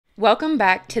Welcome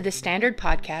back to the Standard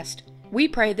Podcast. We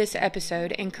pray this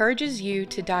episode encourages you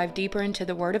to dive deeper into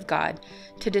the Word of God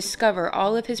to discover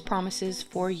all of His promises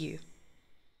for you.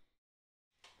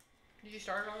 Did you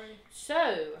start already?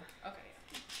 So, Okay.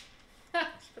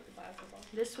 Just put the glasses on.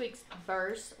 this week's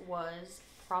verse was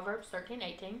Proverbs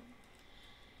 13:18.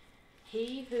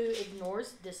 He who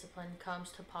ignores discipline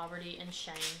comes to poverty and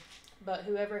shame, but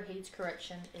whoever heeds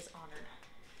correction is honored.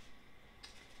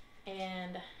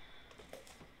 And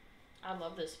I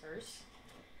love this verse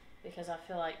because I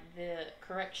feel like the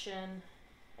correction,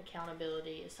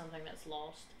 accountability is something that's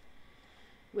lost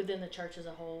within the church as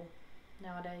a whole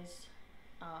nowadays.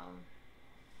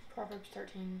 Proverbs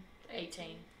 13.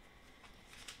 18.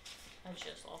 I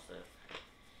just lost it.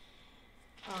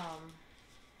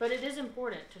 But it is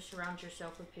important to surround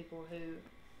yourself with people who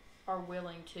are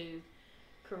willing to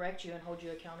correct you and hold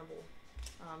you accountable.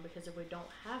 Because if we don't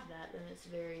have that, then it's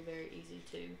very, very easy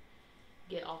to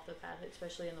get off the path,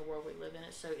 especially in the world we live in.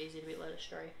 It's so easy to be led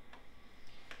astray.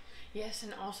 Yes,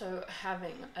 and also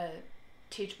having a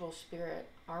teachable spirit.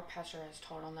 Our pastor has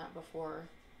taught on that before.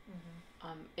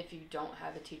 If you don't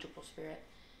have a teachable spirit,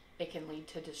 it can lead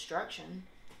to destruction,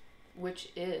 which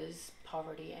is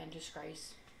poverty and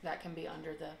disgrace. That can be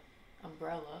under the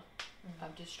umbrella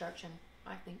of destruction,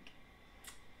 I think.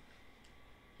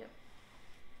 Yep.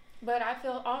 But I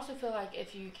also feel like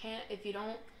if you're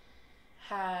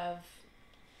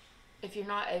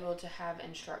not able to have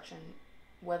instruction,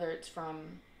 whether it's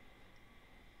from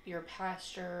your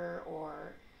pastor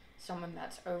or someone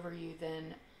that's over you,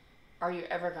 then are you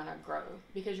ever going to grow?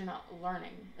 Because you're not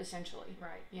learning, essentially.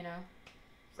 Right. You know?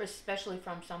 Especially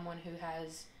from someone who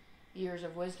has years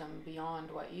of wisdom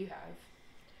beyond what you have.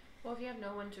 Well, if you have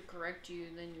no one to correct you,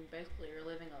 then you basically are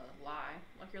living a lie.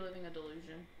 Like you're living a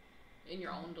delusion. In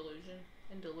your own delusion.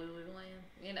 In Delulu land.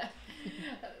 You know?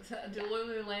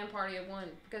 Delulu land party of one.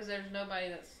 Because there's no way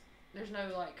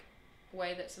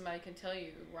that somebody can tell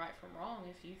you right from wrong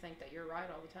if you think that you're right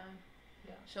all the time.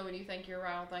 Yeah. So when you think you're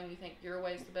right all the time, you think your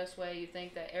way's the best way, you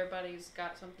think that everybody's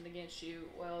got something against you,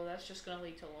 well, that's just going to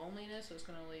lead to loneliness. It's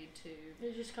going to lead to...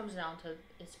 It just comes down to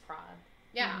it's pride.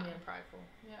 Yeah. Being prideful.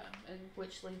 Yeah. And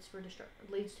Which leads to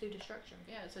destruction.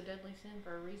 yeah, it's a deadly sin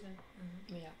for a reason.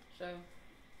 Yeah. So,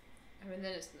 I mean,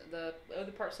 then it's the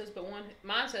other part says, but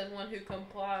mine says one who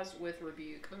complies with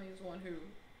rebuke. I mean, it's one who,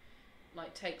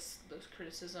 like, takes those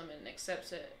criticism and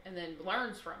accepts it and then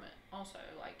learns from it also.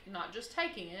 Like, not just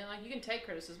taking it. Like, you can take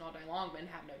criticism all day long and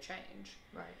have no change.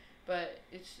 Right. But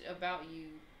it's about you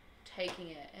taking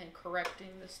it and correcting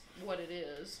what it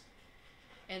is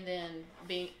and then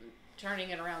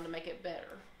turning it around to make it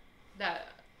better. That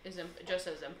is just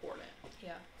as important.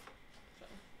 Yeah.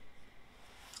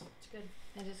 So. It's good.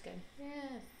 It is good.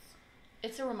 Yes.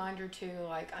 It's a reminder, too,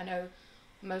 like, I know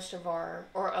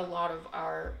a lot of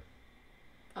our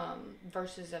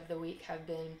verses of the week have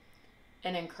been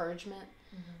an encouragement,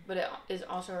 but it is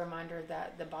also a reminder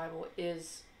that the Bible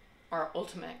is our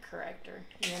ultimate corrector,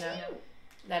 you know,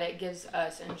 that it gives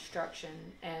us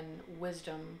instruction and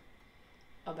wisdom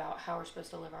about how we're supposed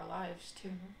to live our lives,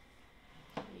 too.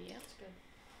 Yeah, it's good.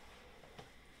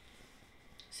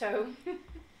 So,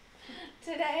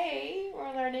 today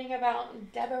we're learning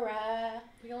about Deborah.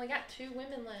 We only got 2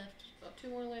 women left. Well, 2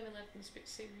 more women left in this big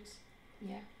series.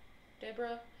 Yeah.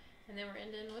 Deborah, and then we're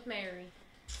ending with Mary.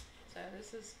 So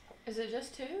this is... Is it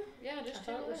just 2? Yeah, just I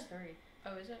 2. thought it was 3.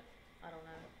 Oh, is it? I don't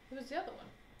know. Who was the other one?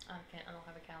 I don't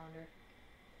have a calendar.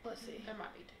 Let's see. There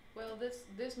might be 2. Well,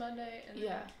 this Monday, and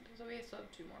Yeah. So we still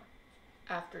have 2 more.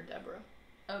 After Deborah.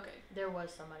 Okay. There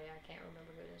was somebody, I can't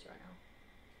remember who it is right now.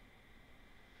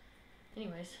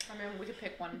 Anyways, I mean, we could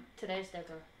pick one. today's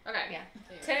Deborah. Okay. Yeah.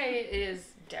 Anyway. Today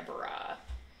is Deborah.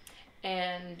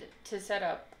 And to set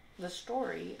up the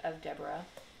story of Deborah,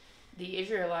 the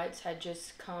Israelites had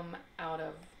just come out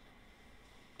of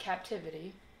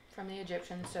captivity from the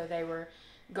Egyptians, so they were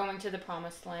going to the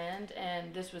promised land,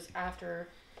 and this was after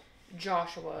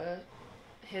Joshua,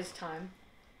 his time.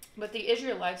 But the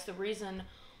Israelites, the reason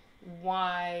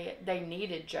why they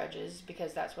needed judges,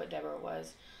 because that's what Deborah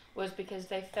was because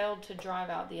they failed to drive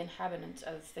out the inhabitants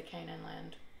of the Canaan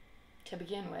land to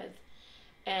begin with.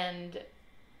 And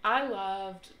I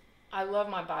love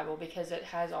my Bible because it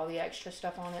has all the extra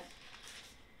stuff on it,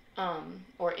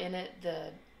 or in it,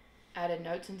 the added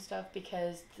notes and stuff,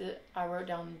 because I wrote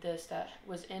down this that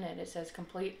was in it. It says,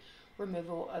 complete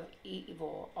removal of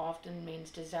evil often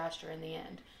means disaster in the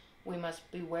end. We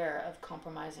must beware of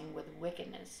compromising with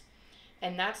wickedness.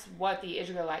 And that's what the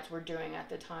Israelites were doing at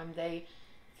the time. They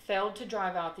failed to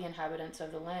drive out the inhabitants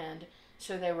of the land,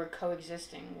 so they were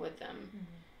coexisting with them.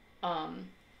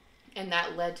 And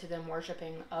that led to them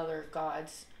worshiping other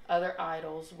gods other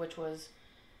idols, which was,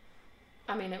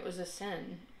 I mean, it was a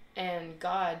sin. And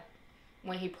God,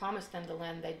 when he promised them the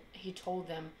land, he told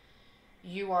them,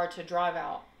 you are to drive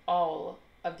out all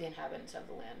of the inhabitants of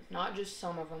the land, not just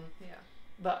some of them,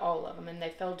 but all of them. And they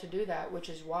failed to do that, which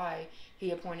is why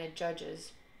he appointed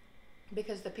judges,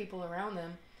 because the people around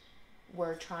them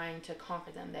were trying to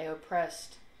conquer them. They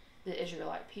oppressed the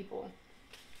Israelite people.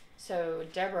 So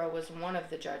Deborah was one of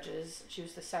the judges. She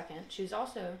was the second. She was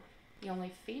also the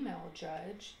only female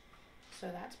judge,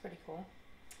 so that's pretty cool.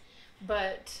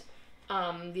 But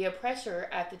the oppressor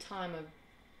at the time of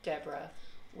Deborah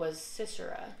was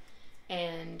Sisera,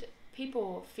 and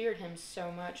people feared him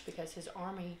so much because his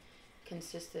army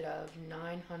consisted of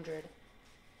 900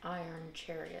 iron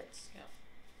chariots.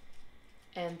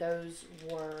 Yeah. And those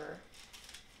were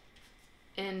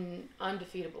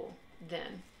undefeatable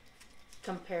then,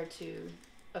 compared to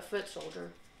a foot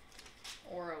soldier.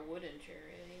 Or a wooden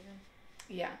chariot, even.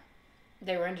 Yeah.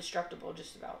 They were indestructible,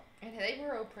 just about. And they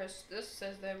were oppressed. This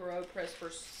says they were oppressed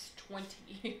for 20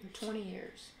 years. 20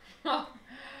 years. Oh,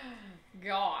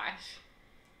 gosh.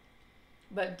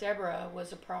 But Deborah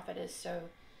was a prophetess, so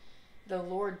the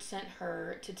Lord sent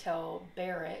her to tell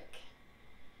Barak,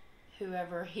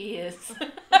 whoever he is.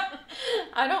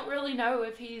 I don't really know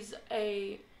if he's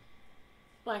a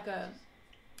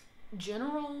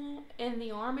general in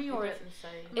the army, or if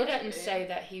it doesn't say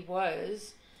that he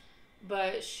was,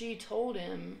 but she told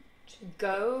him,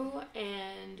 go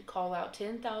and call out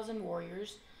 10,000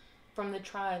 warriors from the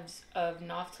tribes of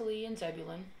Naphtali and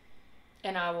Zebulun,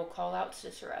 and I will call out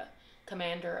Sisera,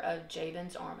 commander of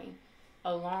Jabin's army,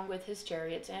 along with his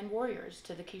chariots and warriors,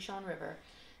 to the Kishon River.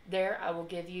 There I will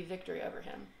give you victory over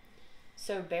him.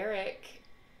 So Barak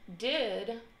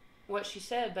did what she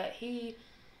said, but he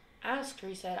asked her,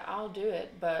 he said, I'll do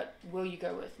it, but will you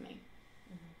go with me?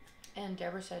 Mm-hmm. And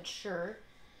Deborah said, sure,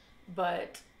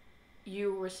 but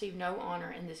you will receive no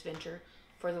honor in this venture,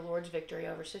 for the Lord's victory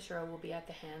over Sisera will be at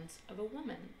the hands of a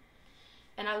woman.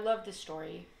 And I love this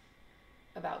story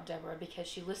about Deborah because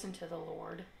she listened to the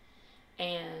Lord,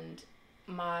 and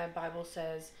my Bible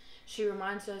says she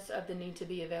reminds us of the need to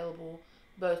be available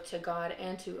both to God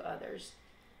and to others.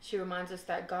 She reminds us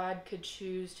that God could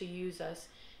choose to use us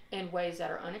in ways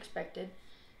that are unexpected.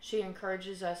 She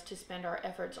encourages us to spend our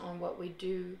efforts on what we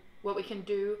can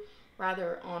do,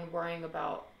 rather on worrying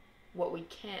about what we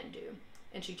can't do.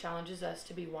 And she challenges us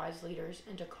to be wise leaders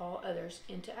and to call others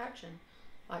into action,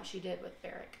 like she did with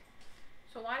Barak.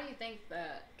 So why do you think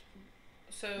that?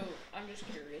 So I'm just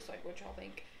curious, like what y'all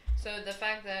think. So the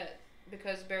fact that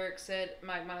because Barak said,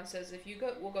 my mind says, if you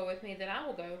will go with me, then I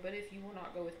will go. But if you will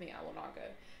not go with me, I will not go.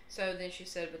 So then she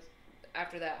said, but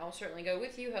after that, I'll certainly go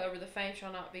with you. However, the fame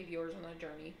shall not be yours on the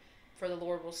journey, for the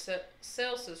Lord will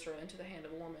sell Sisera into the hand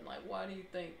of a woman. Like, why do you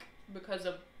think? Because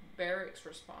of Barak's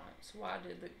response, why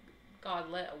did God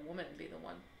let a woman be the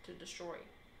one to destroy?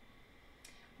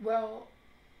 Well,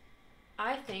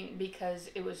 I think because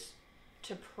it was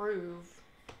to prove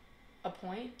a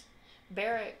point.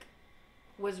 Barak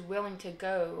was willing to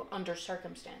go under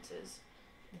circumstances.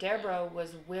 Deborah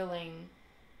was willing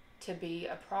to be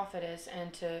a prophetess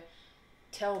and to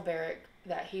tell Barak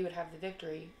that he would have the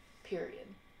victory, period.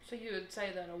 So you would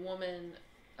say that a woman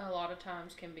a lot of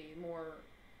times can be more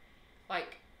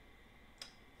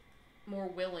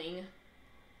willing,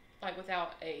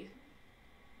 without a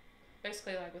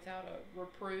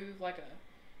reprove,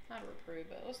 not a reprove,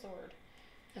 but what's the word?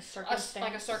 A circumstance.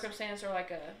 Like a circumstance, or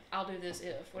I'll do this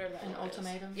if, whatever that an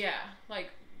ultimatum? Is. Yeah,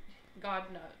 God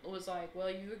was like, well,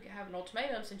 you have an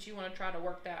ultimatum since you want to try to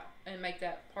work that and make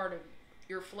that part of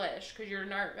your flesh, because you're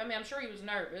nervous. I mean, I'm sure he was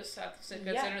nervous,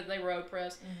 considering that they were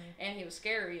oppressed, and he was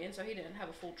scary, and so he didn't have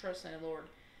a full trust in the Lord.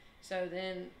 So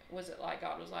then, was it like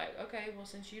God was like, okay, well,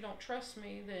 since you don't trust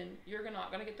me, then you're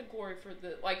not going to get the glory for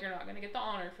you're not going to get the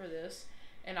honor for this,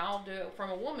 and I'll do it from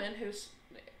a woman who's,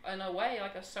 in a way,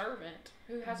 like a servant,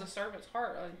 who has a servant's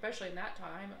heart, especially in that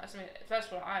time. I mean,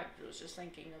 that's what I was just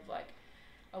thinking of,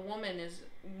 a woman is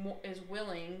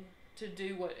willing to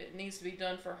do what it needs to be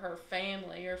done for her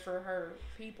family or for her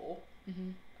people.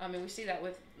 Mm-hmm. I mean, we see that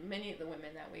with many of the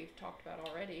women that we've talked about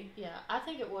already. Yeah, I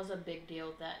think it was a big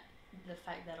deal that the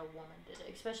fact that a woman did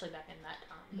it, especially back in that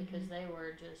time, because they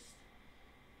were just,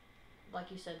 like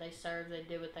you said, they served, they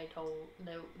did what they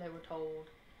were told,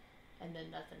 and then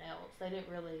nothing else. They didn't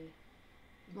really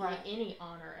get any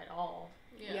honor at all.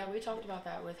 Yeah, we talked about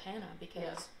that with Hannah,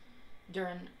 because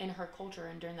in her culture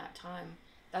and during that time,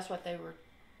 that's what they were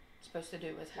supposed to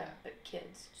do, was have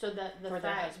kids. So that the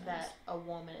fact that a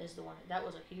woman is the one, that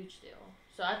was a huge deal.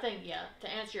 So I think,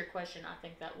 to answer your question, I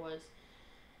think that was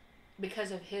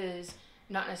because of his,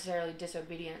 not necessarily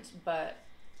disobedience, but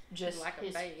just lack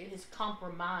of faith. His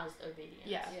compromised obedience.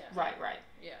 Yeah. Yeah. Right.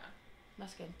 Yeah.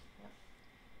 That's good. Yep.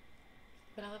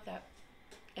 But I love that.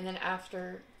 And then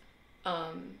after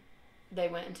they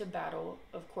went into battle,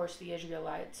 of course the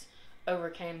Israelites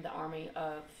overcame the army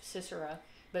of Sisera,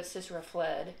 but Sisera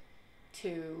fled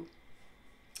to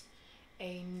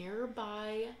a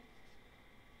nearby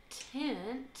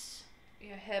tent.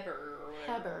 Yeah, Heber or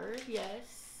whatever. Heber,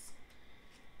 yes.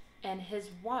 And his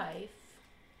wife,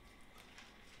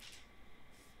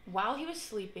 while he was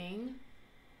sleeping,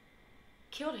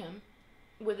 killed him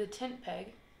with a tent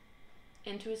peg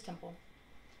into his temple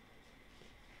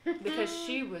because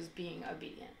she was being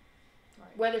obedient,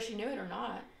 Right. whether she knew it or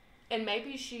not. And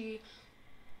maybe she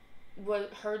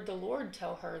heard the Lord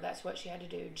tell her that's what she had to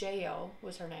do. Jael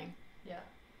was her name. Yeah.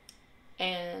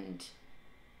 And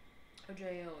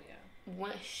OJL, yeah.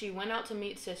 when she went out to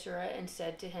meet Sisera and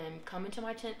said to him, "Come into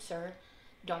my tent, sir.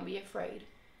 Don't be afraid."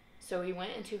 So he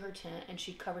went into her tent and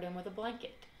she covered him with a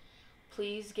blanket.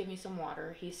 "Please give me some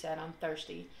water," he said. "I'm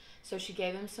thirsty." So she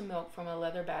gave him some milk from a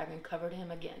leather bag and covered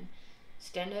him again.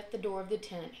 "Stand at the door of the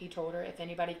tent," he told her. "If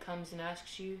anybody comes and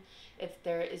asks you if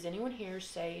there is anyone here,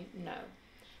 say no."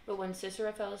 But when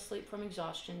Sisera fell asleep from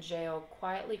exhaustion, Jael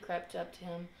quietly crept up to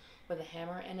him with a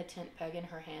hammer and a tent peg in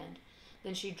her hand.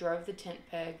 Then she drove the tent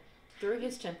peg through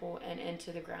his temple and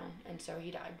into the ground, and so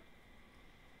he died.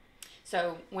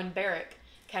 So when Barak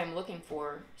came looking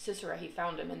for Sisera, he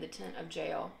found him in the tent of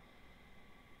Jael,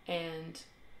 and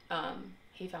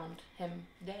he found him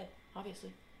dead,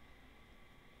 obviously.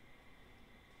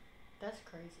 That's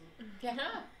crazy.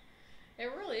 Yeah. It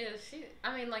really is.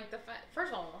 I mean, like,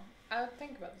 first of all, I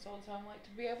think about this all the time, like, to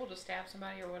be able to stab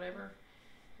somebody or whatever,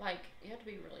 like, you have to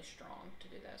be really strong to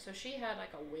do that. So she had,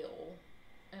 like, a will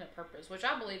and a purpose, which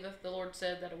I believe if the Lord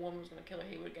said that a woman was going to kill her,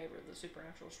 he would give her the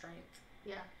supernatural strength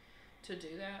Yeah. to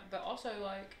do that. But also,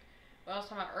 like, what I was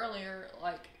talking about earlier,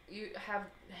 like, you have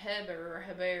Heber,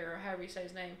 or however you say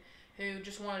his name, who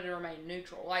just wanted to remain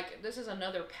neutral. Like, this is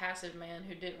another passive man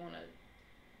who didn't want to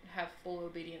have full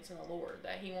obedience in the Lord,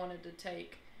 that he wanted to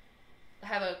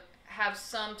have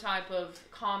some type of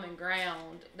common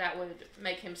ground that would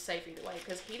make him safe either way,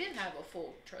 because he didn't have a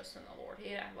full trust in the Lord.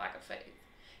 He had a lack of faith.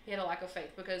 He had a lack of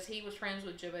faith because he was friends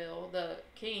with Jabal, the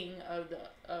king of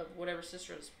whatever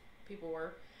Sisera's people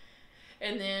were,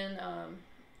 and then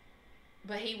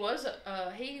but he was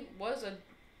a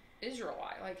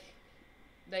Israelite. Like,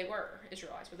 they were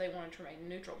Israelites, but they wanted to remain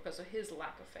neutral because of his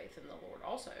lack of faith in the Lord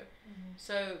also. Mm-hmm.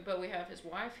 So, but we have his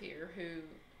wife here who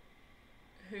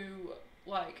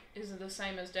like is the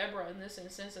same as Deborah in this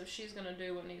instance of she's going to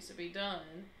do what needs to be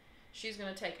done. She's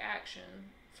going to take action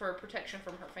for protection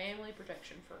from her family,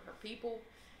 protection for her people,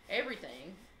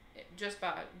 everything, just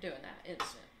by doing that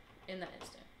in that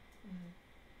instant.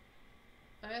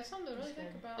 Mm-hmm. I mean, it's something to really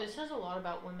think about. It says a lot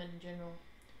about women in general,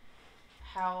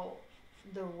 how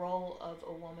the role of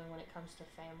a woman when it comes to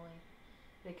family,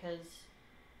 because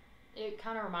it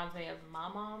kind of reminds me of my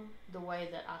mom, the way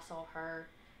that I saw her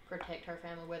protect her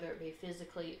family, whether it be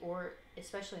physically or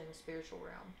especially in the spiritual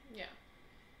realm. Yeah.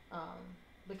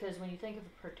 Because when you think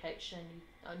of protection,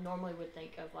 you normally would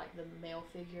think of like the male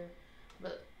figure,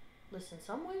 but listen,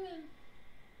 some women,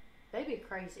 they be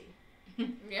crazy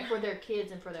Yeah. for their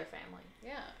kids and for their family.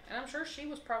 Yeah, and I'm sure she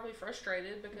was probably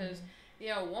frustrated because, Mm-hmm. you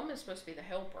know, a woman's supposed to be a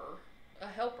helper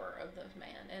of the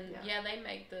man, and they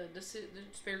make the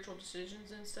spiritual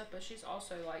decisions and stuff, but she's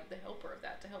also like the helper of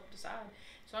that to help decide.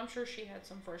 So I'm sure she had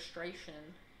some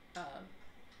frustration,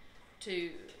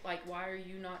 to like, why are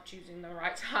you not choosing the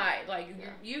right side? Like,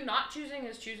 you not choosing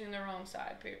is choosing the wrong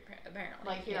side, apparently.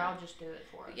 Like, here, I'll just do it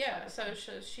for us. Yeah, so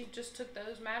she just took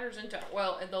those matters in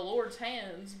the Lord's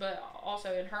hands, but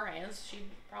also in her hands. She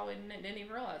probably didn't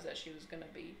even realize that she was going to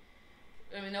be.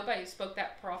 I mean, nobody spoke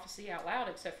that prophecy out loud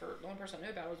except for the one person who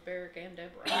knew about it was Barak and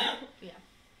Deborah. Yeah.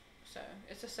 So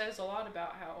it just says a lot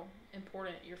about how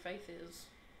important your faith is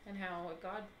and how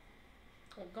God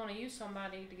going to use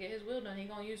somebody to get his will done. He's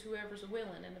going to use whoever's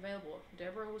willing and available.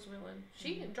 Deborah was willing.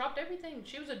 She dropped everything.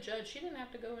 She was a judge. She didn't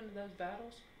have to go into those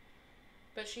battles.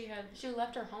 But she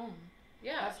left her home.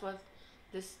 Yeah. That's what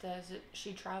this says.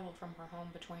 She traveled from her home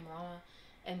between Ramah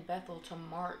and Bethel to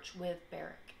march with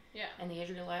Barak. Yeah. And the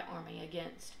Israelite army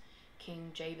against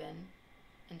King Jabin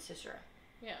and Sisera.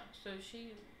 Yeah. So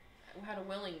she had a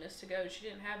willingness to go. She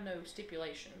didn't have no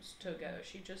stipulations to go.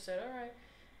 She just said, all right,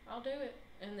 I'll do it.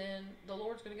 And then the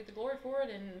Lord's going to get the glory for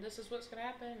it, and this is what's going to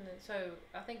happen. And so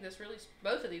I think this really,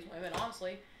 both of these women,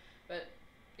 honestly, but,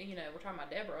 you know, we're talking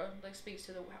about Deborah, like, speaks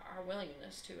to our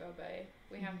willingness to obey.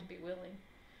 We have to be willing.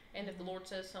 And if the Lord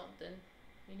says something,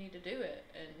 you need to do it.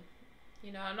 And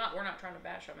You know, we're not trying to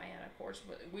bash a man, of course,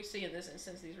 but we see in this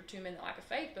instance these are two men that lack of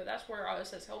faith, but that's where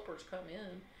us as helpers come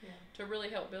in to really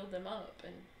help build them up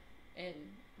and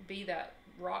be that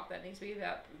rock that needs to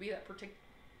be that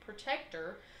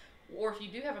protector. Or if you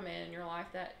do have a man in your life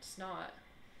that's not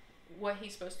what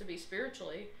he's supposed to be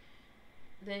spiritually,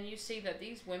 then you see that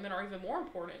these women are even more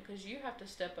important, because you have to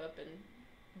step up and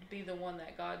be the one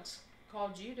that God's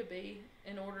called you to be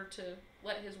in order to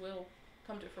let his will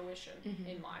come to fruition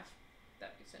in life. If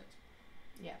that makes sense.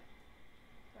 Yeah.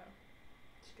 So.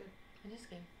 It's good. It is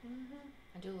good. Mm-hmm.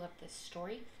 I do love this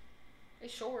story.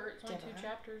 It's short. It's only Deborah. 2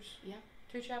 chapters. Yeah.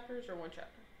 2 chapters or 1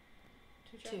 chapter?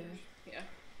 2 chapters. 2. Yeah.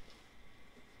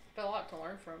 But a lot to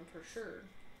learn from, for sure.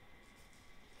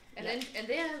 And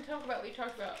then talk about we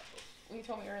talked about when you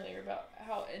told me earlier about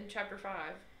how in chapter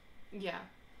 5. Yeah.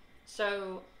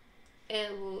 So,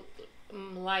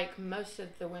 like most of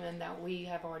the women that we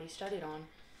have already studied on,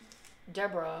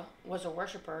 Deborah was a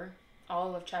worshiper.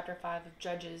 All of chapter 5 of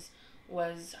Judges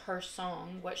was her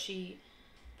song, what she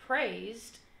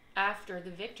praised after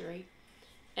the victory.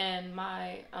 And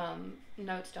my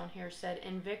notes down here said,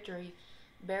 in victory,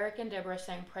 Barak and Deborah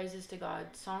sang praises to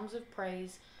God, songs of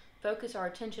praise, focus our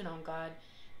attention on God,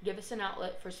 give us an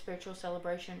outlet for spiritual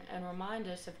celebration, and remind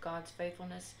us of God's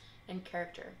faithfulness and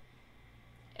character.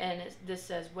 And this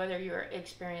says, whether you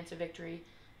experience a victory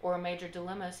or a major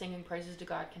dilemma, singing praises to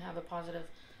God can have a positive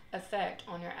effect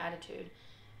on your attitude.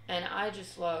 And I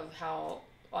just love how,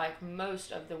 like,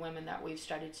 most of the women that we've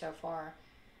studied so far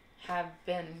have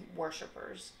been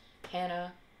worshipers.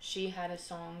 Hannah, she had a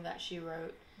song that she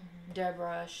wrote.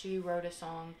 Deborah, she wrote a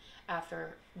song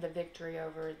after the victory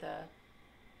over the,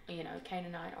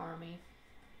 Canaanite army.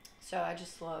 So I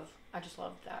just love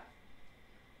that.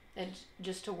 And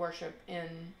just to worship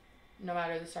in no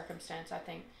matter the circumstance, I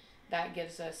think that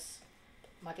gives us,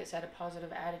 like I said, a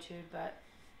positive attitude, but,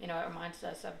 it reminds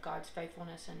us of God's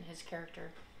faithfulness and his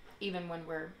character, even when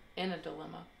we're in a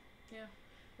dilemma. Yeah.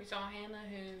 We saw Hannah,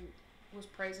 who was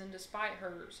praising despite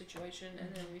her situation,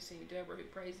 and then we see Deborah, who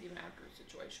praised even after her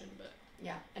situation. But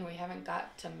yeah, and we haven't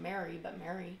got to Mary, but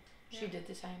Mary, she did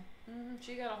the same. Mm-hmm.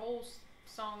 She got a whole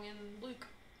song in Luke.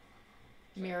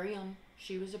 So. Miriam,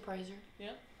 she was a praiser.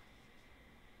 Yep.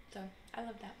 So I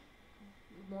love that.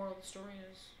 Moral of the story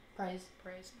is praise.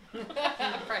 Praise.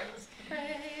 Praise.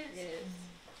 Yes.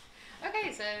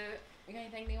 Okay, so you got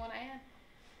anything that you want to add?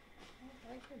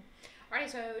 Very good.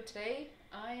 Alright, so today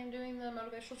I am doing the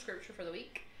motivational scripture for the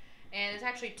week, and it's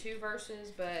actually 2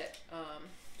 verses, but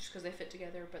just because they fit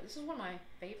together. But this is one of my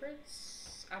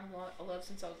favorites. I love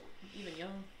since I was even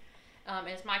young. And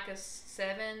it's Micah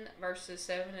 7 verses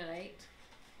 7 and 8.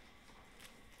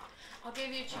 I'll give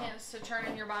you a chance to turn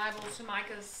in your Bible to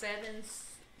Micah 7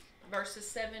 verses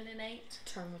 7 and 8.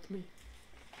 Turn with me.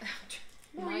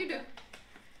 What were you doing?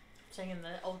 Singing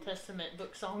the Old Testament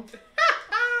book song.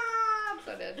 I'm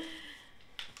so dead.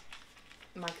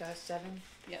 Micah 7.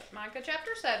 Yep, Micah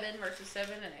chapter 7, verses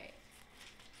 7 and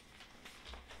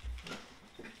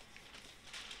 8.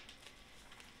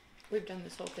 We've done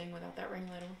this whole thing without that ring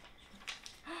light on.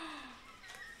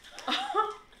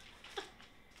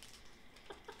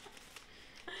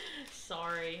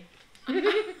 Sorry. You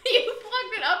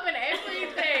plugged it up and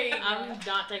everything. I'm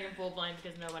not taking full blame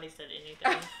because nobody said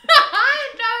anything. I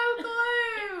had no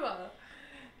clue.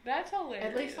 That's hilarious.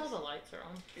 At least all the lights are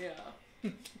on.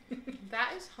 Yeah.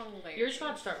 That is hilarious. You're just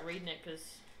going to start reading it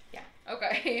because... Yeah.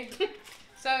 Okay.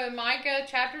 So in Micah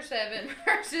chapter 7,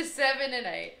 verses 7 and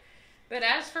 8. But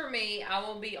as for me, I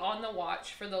will be on the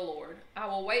watch for the Lord. I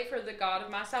will wait for the God of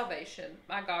my salvation.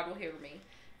 My God will hear me.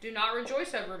 Do not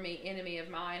rejoice over me, enemy of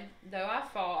mine. Though I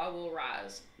fall, I will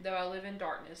rise. Though I live in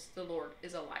darkness, the Lord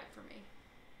is a light for me.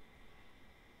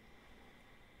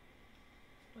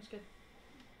 That's good.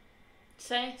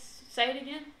 Say it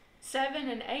again. 7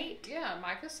 and 8? Yeah,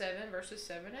 Micah 7, verses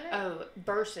 7 and 8. Oh,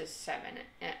 verses 7.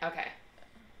 Okay.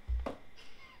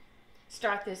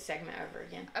 Start this segment over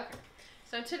again. Okay.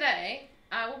 So today,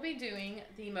 I will be doing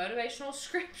the motivational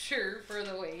scripture for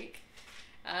the week.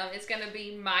 It's going to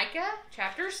be Micah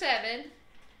chapter 7,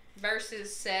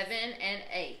 verses 7 and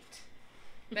 8.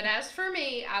 But as for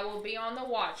me, I will be on the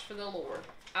watch for the Lord.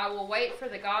 I will wait for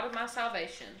the God of my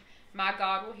salvation. My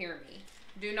God will hear me.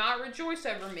 Do not rejoice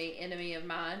over me, enemy of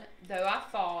mine. Though I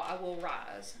fall, I will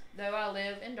rise. Though I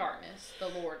live in darkness, the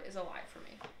Lord is a light for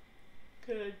me.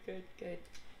 Good. Yeah.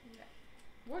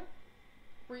 What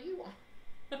were you on?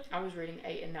 I was reading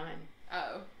 8 and 9.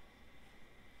 Oh.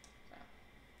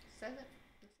 Says it.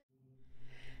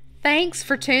 Thanks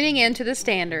for tuning in to The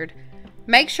Standard.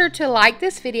 Make sure to like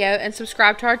this video and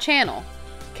subscribe to our channel.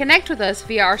 Connect with us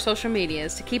via our social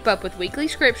medias to keep up with weekly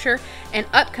scripture and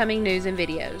upcoming news and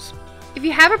videos. If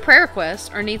you have a prayer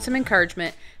request or need some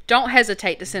encouragement, don't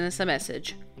hesitate to send us a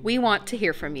message. We want to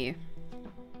hear from you.